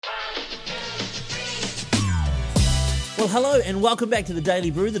Well, hello and welcome back to the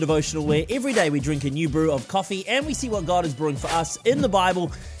Daily Brew, the devotional where every day we drink a new brew of coffee and we see what God is brewing for us in the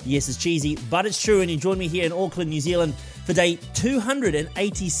Bible. Yes, it's cheesy, but it's true, and you join me here in Auckland, New Zealand for day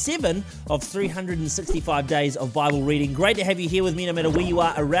 287 of 365 days of Bible reading. Great to have you here with me no matter where you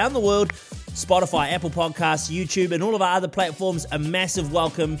are around the world. Spotify, Apple Podcasts, YouTube, and all of our other platforms, a massive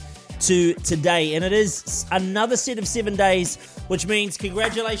welcome to today. And it is another set of 7 days, which means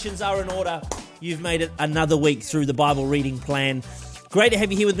congratulations are in order. You've made it another week through the Bible reading plan. Great to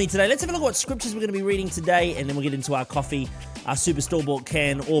have you here with me today. Let's have a look at what scriptures we're going to be reading today, and then we'll get into our coffee, our super store-bought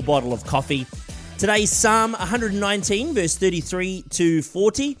can or bottle of coffee. Today's Psalm 119, verse 33 to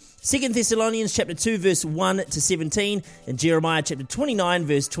 40, 2 Thessalonians chapter 2, verse 1 to 17, and Jeremiah chapter 29,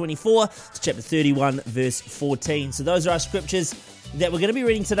 verse 24 to chapter 31, verse 14. So those are our scriptures that we're going to be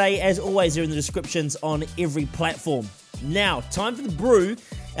reading today. As always, they're in the descriptions on every platform. Now, time for the brew,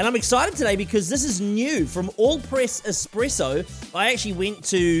 and I'm excited today because this is new from All Press Espresso. I actually went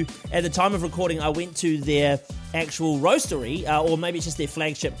to, at the time of recording, I went to their actual roastery, or maybe it's just their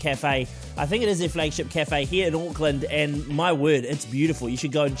flagship cafe. I think it is their flagship cafe here in Auckland, and my word, it's beautiful. You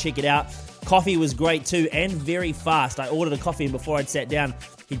should go and check it out. Coffee was great too, and very fast. I ordered a coffee, and before I'd sat down,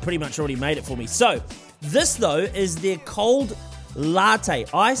 he'd pretty much already made it for me. So, this though is their cold latte,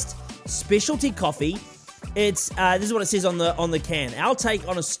 iced specialty coffee. It's this is what it says on the can. Our take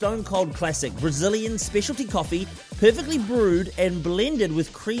on a stone cold classic, Brazilian specialty coffee, perfectly brewed and blended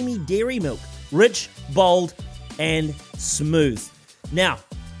with creamy dairy milk, rich, bold, and smooth. Now,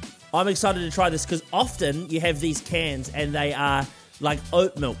 I'm excited to try this because often you have these cans and they are like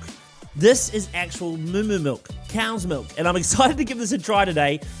oat milk. This is actual moo milk, cow's milk, and I'm excited to give this a try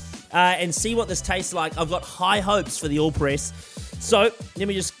today and see what this tastes like. I've got high hopes for the All Press. So let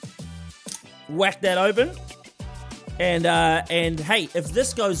me just whack that open, and hey, if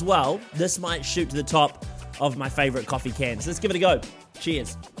this goes well, this might shoot to the top of my favorite coffee cans. Let's give it a go.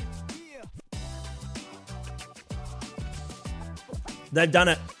 Cheers. They've done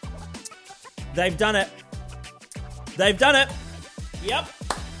it. They've done it. They've done it. Yep.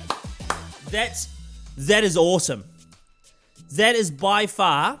 That is awesome. That is by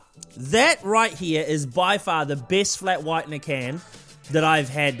far, that right here is by far the best flat white in a can that I've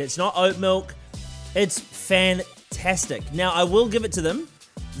had. It's not oat milk. It's fantastic. Now, I will give it to them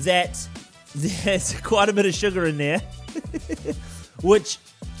that there's quite a bit of sugar in there, which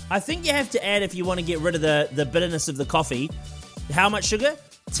I think you have to add if you want to get rid of the bitterness of the coffee. How much sugar?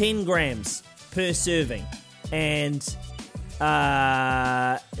 10 grams per serving. And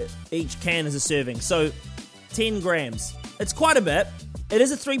each can is a serving. So 10 grams. It's quite a bit. It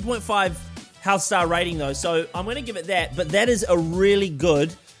is a 3.5 health star rating though, so I'm going to give it that. But that is a really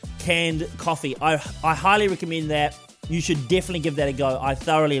good canned coffee. I highly recommend that. You should definitely give that a go. I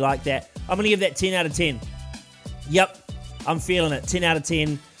thoroughly like that. I'm going to give that 10 out of 10. Yep, I'm feeling it. 10 out of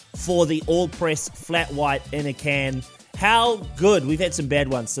 10 for the All Press flat white in a can. How good. We've had some bad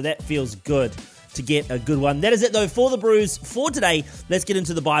ones, so that feels good to get a good one. That is it though for the brews for today. Let's get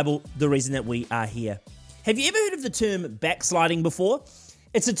into the Bible, the reason that we are here. Have you ever heard of the term backsliding before?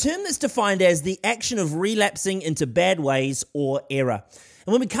 It's a term that's defined as the action of relapsing into bad ways or error.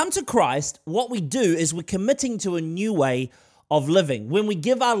 And when we come to Christ, what we do is we're committing to a new way of living. When we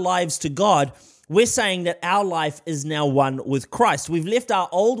give our lives to God, we're saying that our life is now one with Christ. We've left our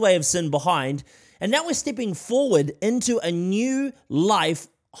old way of sin behind, and now we're stepping forward into a new life,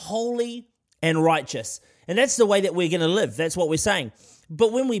 holy and righteous. And that's the way that we're going to live. That's what we're saying.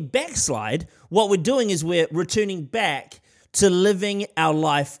 But when we backslide, what we're doing is we're returning back to living our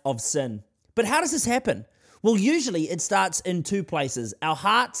life of sin. But how does this happen? Well, usually it starts in two places, our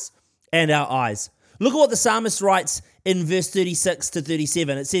hearts and our eyes. Look at what the psalmist writes in verse 36 to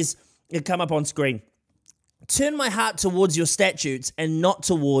 37. It says, it'll come up on screen. Turn my heart towards your statutes and not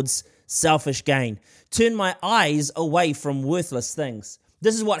towards selfish gain. Turn my eyes away from worthless things.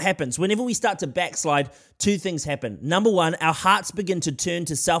 This is what happens. Whenever we start to backslide, two things happen. Number one, our hearts begin to turn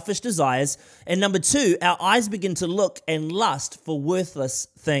to selfish desires. And number two, our eyes begin to look and lust for worthless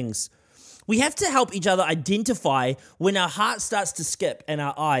things. We have to help each other identify when our heart starts to skip and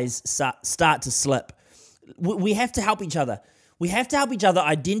our eyes start to slip. We have to help each other. We have to help each other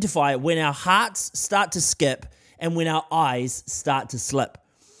identify when our hearts start to skip and when our eyes start to slip.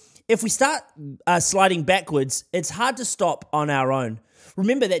 If we start sliding backwards, it's hard to stop on our own.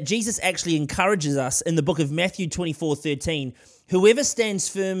 Remember that Jesus actually encourages us in the book of Matthew 24:13, whoever stands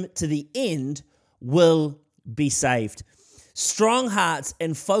firm to the end will be saved. Strong hearts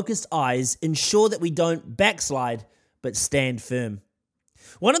and focused eyes ensure that we don't backslide, but stand firm.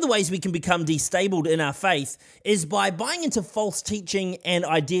 One of the ways we can become destabled in our faith is by buying into false teaching and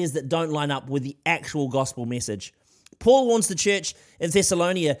ideas that don't line up with the actual gospel message. Paul warns the church in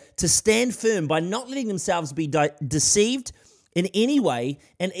Thessalonica to stand firm by not letting themselves be deceived in any way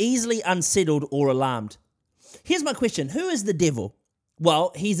and easily unsettled or alarmed. Here's my question. Who is the devil?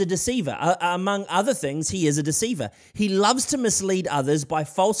 Well, he's a deceiver. Among other things, he is a deceiver. He loves to mislead others by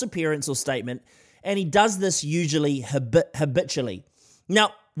false appearance or statement, and he does this usually habitually.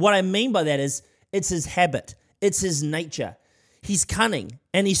 Now, what I mean by that is it's his habit. It's his nature. He's cunning,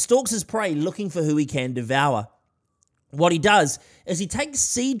 and he stalks his prey looking for who he can devour. What he does is he takes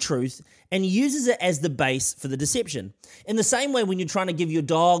seed truth and uses it as the base for the deception. In the same way when you're trying to give your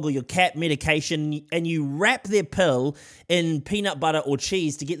dog or your cat medication and you wrap their pill in peanut butter or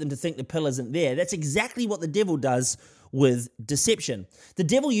cheese to get them to think the pill isn't there, that's exactly what the devil does with deception. The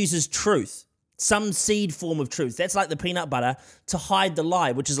devil uses truth, some seed form of truth, that's like the peanut butter, to hide the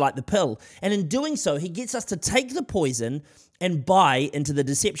lie, which is like the pill. And in doing so, he gets us to take the poison and buy into the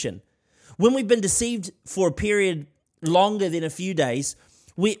deception. When we've been deceived for a period longer than a few days,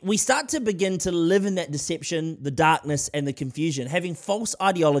 we start to begin to live in that deception, the darkness, and the confusion, having false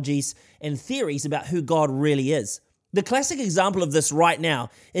ideologies and theories about who God really is. The classic example of this right now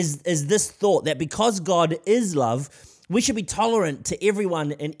is this thought that because God is love, we should be tolerant to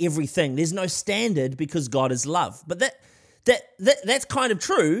everyone and everything. There's no standard because God is love. But that's kind of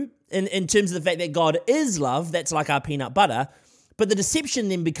true in terms of the fact that God is love. That's like our peanut butter. But the deception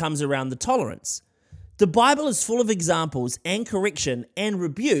then becomes around the tolerance. The Bible is full of examples and correction and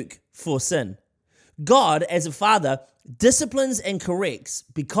rebuke for sin. God, as a father, disciplines and corrects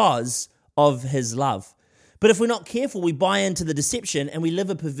because of his love. But if we're not careful, we buy into the deception and we live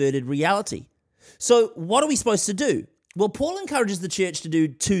a perverted reality. So what are we supposed to do? Well, Paul encourages the church to do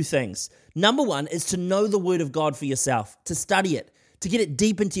two things. Number one is to know the word of God for yourself, to study it, to get it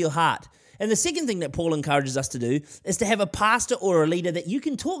deep into your heart. And the second thing that Paul encourages us to do is to have a pastor or a leader that you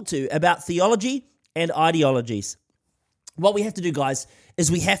can talk to about theology and ideologies. What we have to do, guys,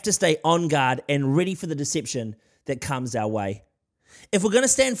 is we have to stay on guard and ready for the deception that comes our way. If we're going to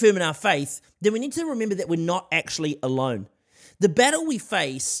stand firm in our faith, then we need to remember that we're not actually alone. The battle we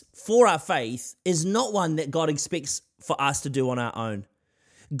face for our faith is not one that God expects for us to do on our own.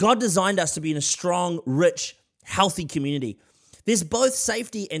 God designed us to be in a strong, rich, healthy community. There's both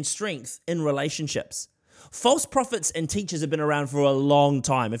safety and strength in relationships. False prophets and teachers have been around for a long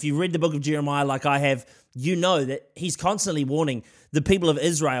time. If you've read the book of Jeremiah like I have, you know that he's constantly warning the people of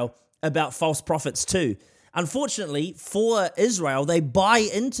Israel about false prophets too. Unfortunately, for Israel, they buy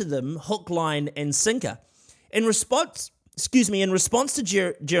into them hook, line, and sinker. In response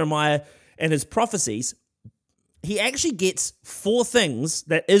to Jeremiah and his prophecies, he actually gets four things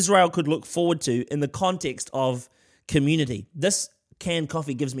that Israel could look forward to in the context of community. This canned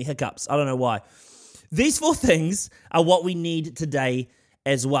coffee gives me hiccups. I don't know why. These four things are what we need today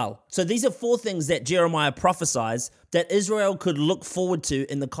as well. So these are four things that Jeremiah prophesies that Israel could look forward to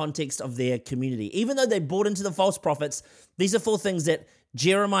in the context of their community. Even though they bought into the false prophets, these are four things that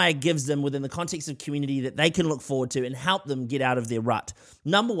Jeremiah gives them within the context of community that they can look forward to and help them get out of their rut.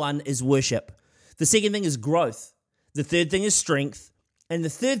 Number one is worship. The second thing is growth. The third thing is strength. And the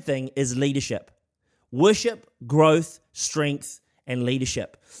third thing is leadership. Worship, growth, strength, and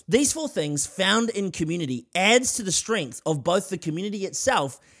leadership. These four things found in community adds to the strength of both the community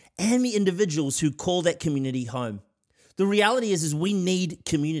itself and the individuals who call that community home. The reality is we need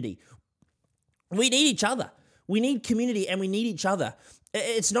community. We need each other. We need community and we need each other.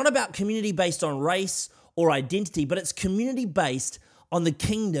 It's not about community based on race or identity, but it's community based on the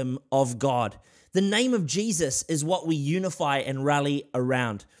kingdom of God. The name of Jesus is what we unify and rally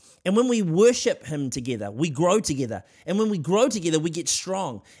around. And when we worship him together, we grow together. And when we grow together, we get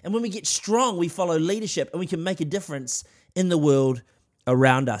strong. And when we get strong, we follow leadership and we can make a difference in the world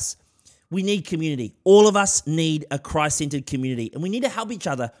around us. We need community. All of us need a Christ-centered community. And we need to help each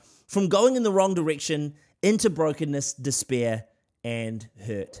other from going in the wrong direction into brokenness, despair, and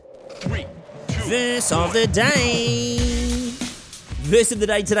hurt. 3, 2, Verse of the day. Verse of the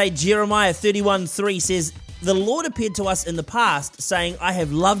day today, Jeremiah 31:3 says, "The Lord appeared to us in the past, saying, I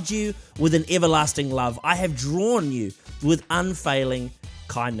have loved you with an everlasting love. I have drawn you with unfailing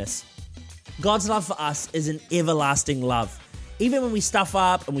kindness." God's love for us is an everlasting love. Even when we stuff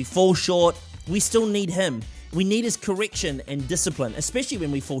up and we fall short, we still need him. We need his correction and discipline, especially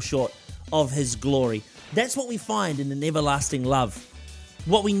when we fall short of his glory. That's what we find in an everlasting love.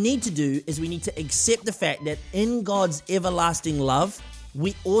 What we need to do is we need to accept the fact that in God's everlasting love,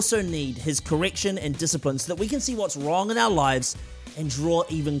 we also need his correction and discipline so that we can see what's wrong in our lives and draw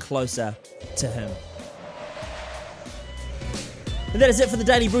even closer to him. And that is it for the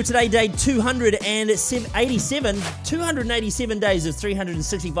Daily Brew today, day 287, 287 days of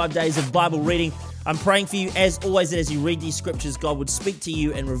 365 days of Bible reading. I'm praying for you, as always, that as you read these scriptures, God would speak to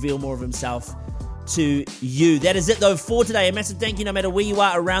you and reveal more of himself to you. That is it, though, for today. A massive thank you no matter where you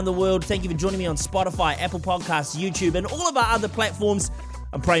are around the world. Thank you for joining me on Spotify, Apple Podcasts, YouTube, and all of our other platforms.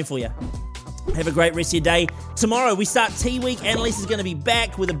 I'm praying for you. Have a great rest of your day. Tomorrow, we start Tea Week. Annalise is going to be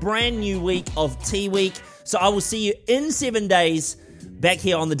back with a brand new week of Tea Week. So I will see you in 7 days back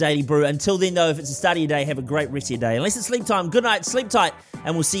here on the Daily Brew. Until then, though, if it's the start of your day, have a great rest of your day. Unless it's sleep time, good night, sleep tight,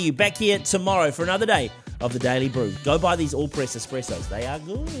 and we'll see you back here tomorrow for another day of the Daily Brew. Go buy these all-press espressos. They are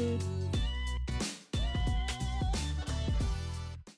good.